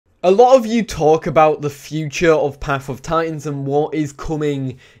A lot of you talk about the future of Path of Titans and what is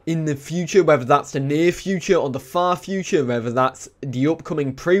coming in the future, whether that's the near future or the far future, whether that's the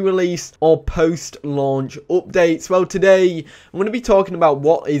upcoming pre-release or post-launch updates. Well, today I'm going to be talking about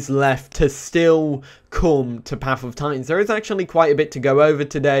what is left to still come to Path of Titans. There is actually quite a bit to go over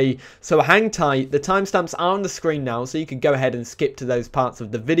today, so hang tight. The timestamps are on the screen now, so you can go ahead and skip to those parts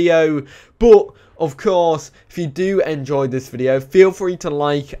of the video. But of course, if you do enjoy this video, feel free to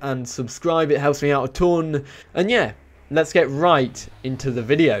like and subscribe. It helps me out a ton. And yeah, let's get right into the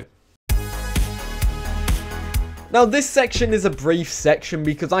video. Now, this section is a brief section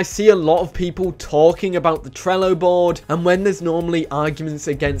because I see a lot of people talking about the Trello board, and when there's normally arguments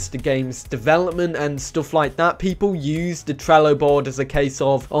against the game's development and stuff like that, people use the Trello board as a case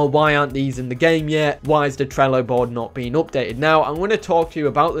of, oh, why aren't these in the game yet? Why is the Trello board not being updated? Now, I'm going to talk to you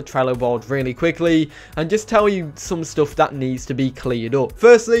about the Trello board really quickly and just tell you some stuff that needs to be cleared up.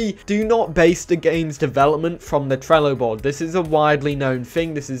 Firstly, do not base the game's development from the Trello board. This is a widely known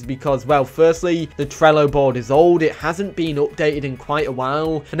thing. This is because, well, firstly, the Trello board is old. It hasn't been updated in quite a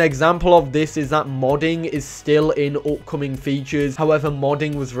while. An example of this is that modding is still in upcoming features. However,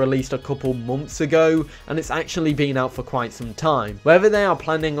 modding was released a couple months ago and it's actually been out for quite some time. Whether they are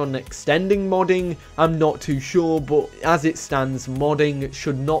planning on extending modding, I'm not too sure, but as it stands, modding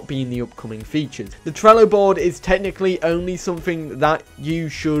should not be in the upcoming features. The Trello board is technically only something that you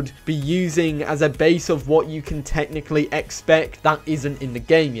should be using as a base of what you can technically expect that isn't in the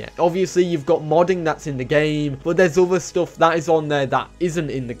game yet. Obviously, you've got modding that's in the game, but there's other stuff that is on there that isn't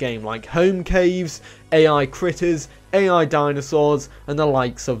in the game, like home caves, AI critters, AI dinosaurs, and the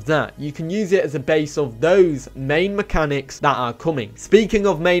likes of that. You can use it as a base of those main mechanics that are coming. Speaking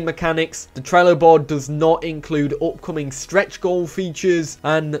of main mechanics, the Trello board does not include upcoming stretch goal features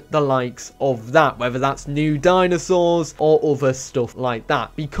and the likes of that, whether that's new dinosaurs or other stuff like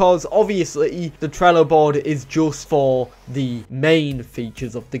that, because obviously the Trello board is just for the main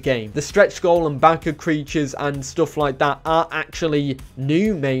features of the game. The stretch goal and backer creatures and stuff like that are actually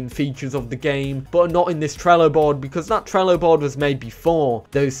new main features of the game, but are not in this Trello board because that Trello board was made before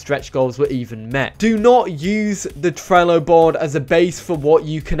those stretch goals were even met. Do not use the Trello board as a base for what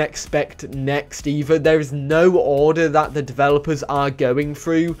you can expect next either. There is no order that the developers are going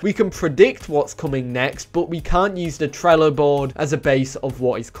through. We can predict what's coming next, but we can't use the Trello board as a base of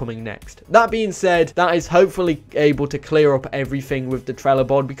what is coming next. That being said, that is hopefully able to clear up everything with the Trello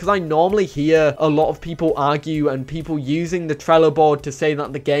board, because I normally hear a lot of people argue and people using the Trello board to say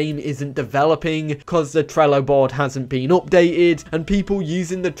that the game isn't developing because the Trello board hasn't been updated, and people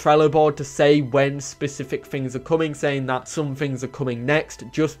using the Trello board to say when specific things are coming, saying that some things are coming next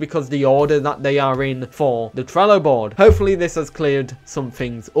just because the order that they are in for the Trello board. Hopefully this has cleared some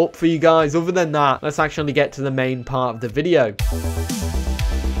things up for you guys. Other than that, let's actually get to the main part of the video.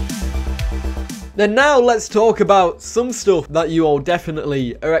 Then now let's talk about some stuff that you all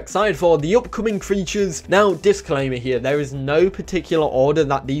definitely are excited for, the upcoming creatures. Now, disclaimer here, there is no particular order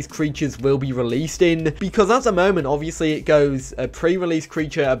that these creatures will be released in, because at the moment, obviously it goes a pre-release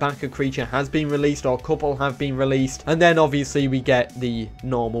creature, a backer creature has been released, or a couple have been released, and then obviously we get the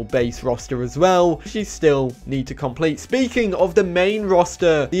normal base roster as well, which you still need to complete. Speaking of the main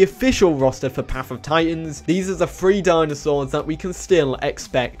roster, the official roster for Path of Titans, these are the 3 dinosaurs that we can still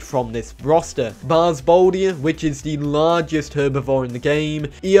expect from this roster. Barsboldia, which is the largest herbivore in the game,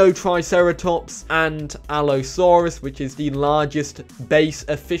 Eotriceratops, and Allosaurus, which is the largest base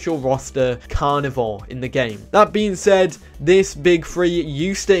official roster carnivore in the game. That being said, this big 3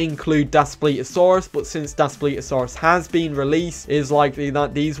 used to include Daspletosaurus, but since Daspletosaurus has been released, it is likely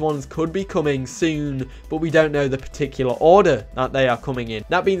that these ones could be coming soon, but we don't know the particular order that they are coming in.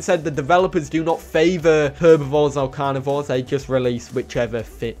 That being said, the developers do not favor herbivores or carnivores, they just release whichever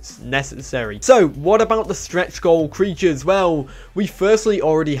fits necessary. So, what about the stretch goal creatures? Well, we firstly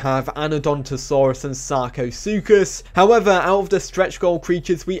already have Anodontosaurus and Sarcosuchus. However, out of the stretch goal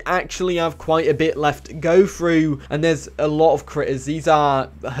creatures, we actually have quite a bit left to go through, and there's a lot of critters. These are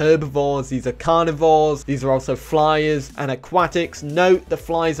herbivores, these are carnivores, these are also flyers and aquatics. Note, the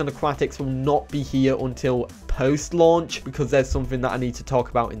flyers and aquatics will not be here until post-launch, because there's something that I need to talk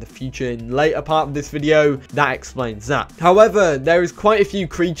about in the future in later part of this video that explains that. However, there is quite a few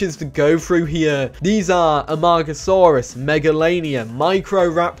creatures to go through here. These are Amargasaurus, Megalania,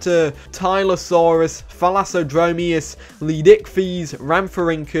 Microraptor, Tylosaurus, Thalassodromius, Ledicphes,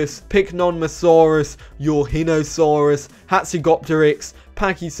 Rhamphorhynchus, Pycnomasaurus, Urhinosaurus, Hatzegopteryx,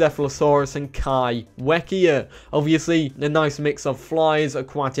 Pachycephalosaurus, and Kai-Wekia. Obviously, a nice mix of flyers,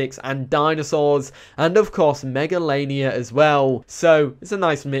 aquatics, and dinosaurs, and of course, Megalania as well. So, it's a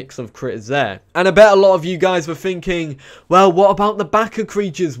nice mix of critters there. And I bet a lot of you guys were thinking, well, what about the backer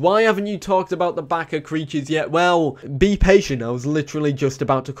creatures? Why haven't you talked about the backer creatures yet? Well, be patient. I was literally just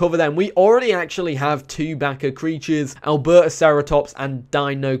about to cover them. We already actually have 2 backer creatures, Albertoceratops and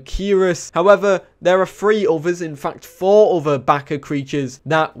Dinoceras. However, there are 3 others, in fact 4 other backer creatures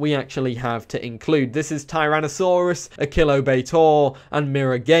that we actually have to include. This is Tyrannosaurus, Achillobator, and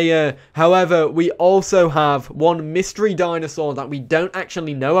Miragea. However, we also have one mystery dinosaur that we don't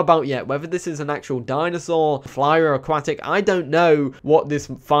actually know about yet. Whether this is an actual dinosaur, flyer, or aquatic, I don't know what this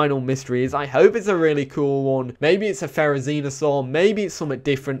final mystery is. I hope it's a really cool one. Maybe it's a Therizinosaur, maybe it's something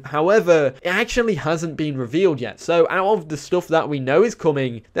different. However, it actually hasn't been revealed yet. So out of the stuff that we know is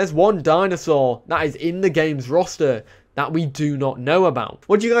coming, there's one dinosaur that is in the game's roster that we do not know about.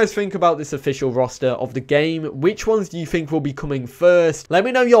 What do you guys think about this official roster of the game? Which ones do you think will be coming first? Let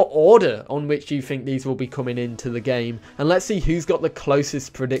me know your order on which you think these will be coming into the game, and let's see who's got the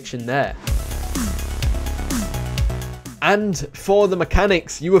closest prediction there. And for the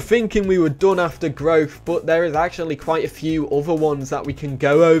mechanics, you were thinking we were done after growth, but there is actually quite a few other ones that we can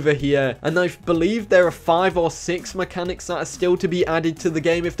go over here. And I believe there are 5 or 6 mechanics that are still to be added to the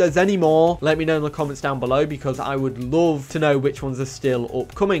game. If there's any more, let me know in the comments down below, because I would love to know which ones are still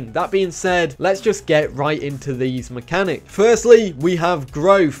upcoming. That being said, let's just get right into these mechanics. Firstly, we have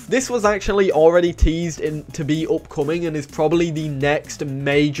growth. This was actually already teased in to be upcoming and is probably the next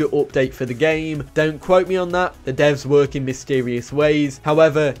major update for the game. Don't quote me on that. The devs work in mysterious ways.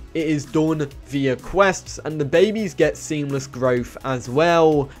 However, it is done via quests, and the babies get seamless growth as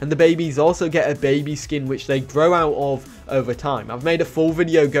well, and the babies also get a baby skin which they grow out of over time. I've made a full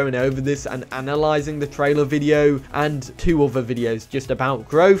video going over this and analyzing the trailer video, and 2 other videos just about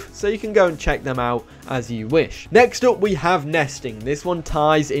growth, so you can go and check them out as you wish. Next up, we have nesting. This one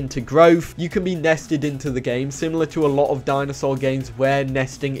ties into growth. You can be nested into the game, similar to a lot of dinosaur games where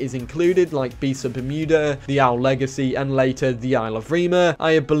nesting is included, like Beasts of Bermuda, the Owl Legacy, and later the Isle of Rima.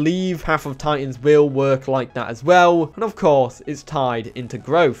 I believe Path of Titans will work like that as well, and of course it's tied into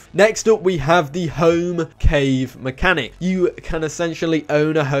growth. Next up, we have the home cave mechanic. You can essentially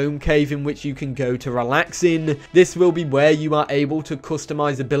own a home cave in which you can go to relax in. This will be where you are able to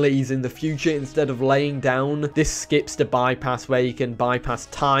customize abilities in the future instead of laying down. This skips the bypass where you can bypass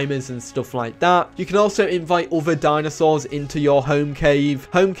timers and stuff like that. You can also invite other dinosaurs into your home cave.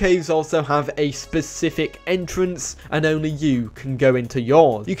 Home caves also have a specific entrance, and only you can go into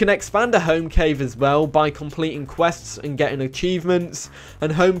yours. You can expand a home cave as well by completing quests and getting achievements,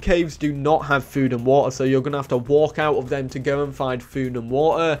 and home caves do not have food and water, so you're gonna have to walk out of them to go and find food and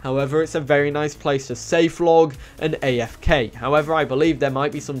water. However, it's a very nice place to safe log and AFK. However, I believe there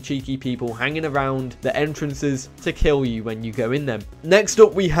might be some cheeky people hanging around the entrances to kill you when you go in them. Next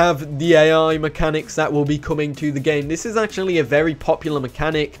up, we have the AI mechanics that will be coming to the game. This is actually a very popular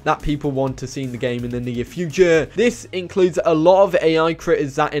mechanic that people want to see in the game in the near future. This includes a lot of AI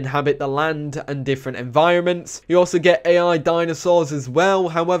critters that inhabit the land and different environments. You also get AI dinosaurs as well.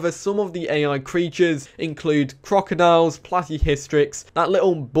 However, some of the AI creatures include crocodiles, platyhystrix, that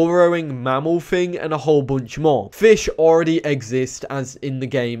little burrowing mammal thing, and a whole bunch more. Fish already exist as in the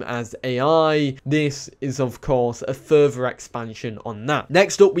game as AI. This is of course a further expansion on that.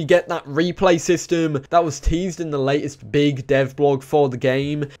 Next up, we get that replay system that was teased in the latest big dev blog for the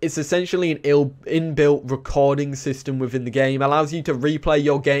game. It's essentially an inbuilt recording system within the game. Allows you to replay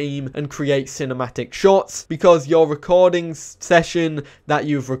your game and create cinematic shots, because your recording session that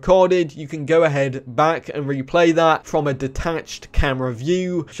you've recorded, you can go ahead back and replay that from a detached camera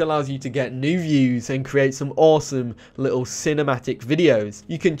view, which allows you to get new views and create some awesome little cinematic videos.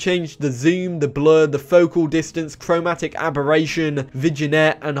 You can change the zoom, the blur, the focal distance, chromatic aberration,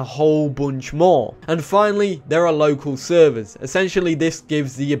 vignette, and a whole bunch more. And finally, there are local servers. Essentially, this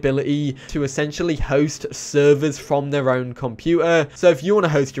gives the ability to essentially host servers from their own computer. So if you want to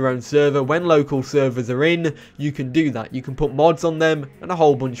host your own server when local servers are in, you can do that. You can put mods on them and a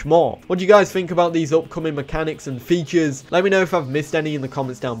whole bunch more. What do you guys think about these upcoming mechanics and features? Let me know if I've missed any in the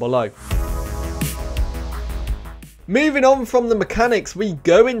comments down below. Moving on from the mechanics, we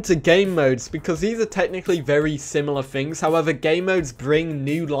go into game modes, because these are technically very similar things. However, game modes bring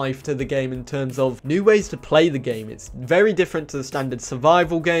new life to the game in terms of new ways to play the game. It's very different to the standard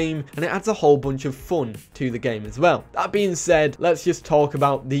survival game, and it adds a whole bunch of fun to the game as well. That being said, let's just talk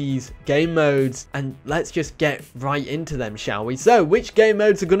about these game modes, and let's just get right into them, shall we? So, which game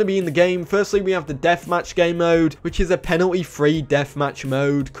modes are going to be in the game? Firstly, we have the deathmatch game mode, which is a penalty-free deathmatch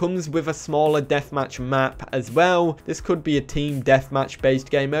mode. Comes with a smaller deathmatch map as well. This could be a team deathmatch based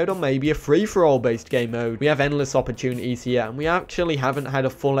game mode or maybe a free-for-all based game mode. We have endless opportunities here, and we actually haven't had a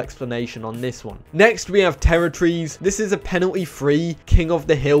full explanation on this one. Next, we have territories. This is a penalty-free King of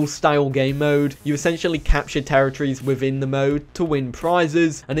the Hill style game mode. You essentially capture territories within the mode to win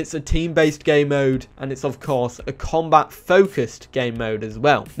prizes, and it's a team-based game mode, and it's of course a combat-focused game mode as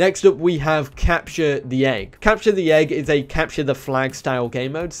well. Next up, we have Capture the Egg. Capture the Egg is a capture the flag style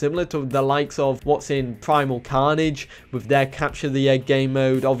game mode, similar to the likes of what's in Primal Carnage with their Capture the Egg game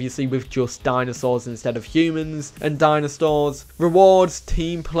mode, obviously with just dinosaurs instead of humans and dinosaurs. Rewards,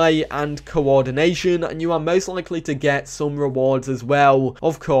 team play, and coordination, and you are most likely to get some rewards as well,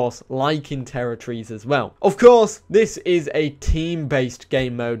 of course, like in territories as well. Of course, this is a team-based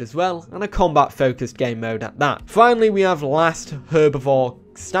game mode as well, and a combat-focused game mode at that. Finally, we have Last Herbivore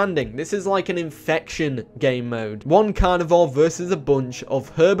Standing. This is like an infection game mode. One carnivore versus a bunch of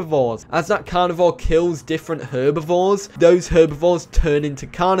herbivores. As that carnivore kills different herbivores, those herbivores turn into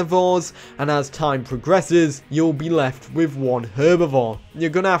carnivores, and as time progresses, you'll be left with one herbivore. You're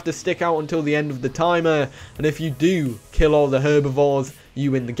gonna have to stick out until the end of the timer, and if you do kill all the herbivores,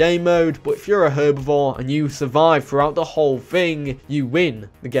 you win the game mode. But if you're a herbivore and you survive throughout the whole thing, you win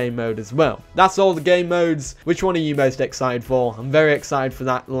the game mode as well. That's all the game modes. Which one are you most excited for? I'm very excited for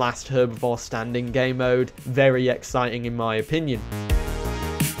that Last Herbivore Standing game mode. Very exciting in my opinion.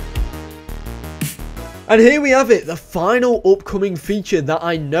 And here we have it, the final upcoming feature that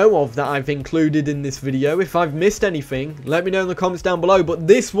I know of that I've included in this video. If I've missed anything, let me know in the comments down below. But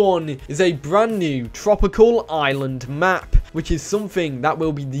this one is a brand new tropical island map, which is something that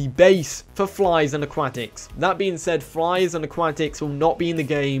will be the base for flies and aquatics. That being said, flies and aquatics will not be in the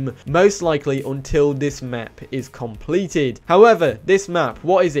game, most likely until this map is completed. However, this map,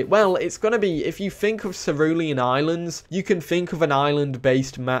 what is it? Well, it's going to be, if you think of Cerulean Islands, you can think of an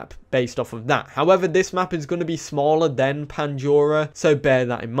island-based map based off of that. However, this map is going to be smaller than Pandora, so bear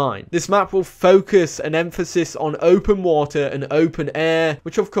that in mind. This map will focus an emphasis on open water and open air,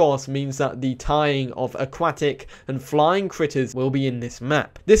 which of course means that the tying of aquatic and flying critters will be in this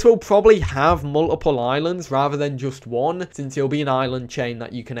map. This will probably have multiple islands rather than just one, since it'll be an island chain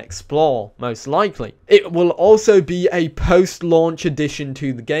that you can explore, most likely. It will also be a post-launch addition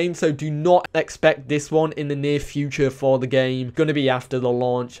to the game, so do not expect this one in the near future for the game. It's going to be after the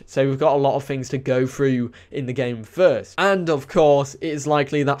launch, so we've got a lot of things to go through in the game first. And of course, it is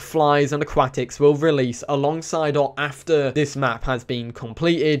likely that flies and aquatics will release alongside or after this map has been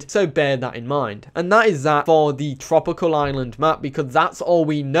completed, so bear that in mind. And that is that for the tropical island map, because that's all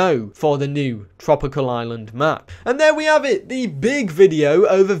we know for the new tropical island map. And there we have it, the big video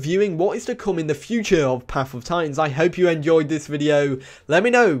overviewing what is to come in the future of Path of Titans. I hope you enjoyed this video. Let me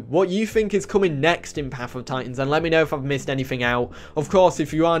know what you think is coming next in Path of Titans, and let me know if I've missed anything out. Of course,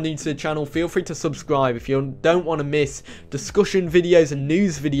 if you are new to the channel, feel free to subscribe if you don't want to miss discussion videos and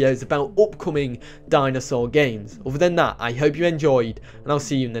news videos about upcoming dinosaur games. Other than that, I hope you enjoyed, and I'll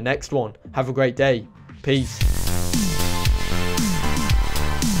see you in the next one. Have a great day. Peace.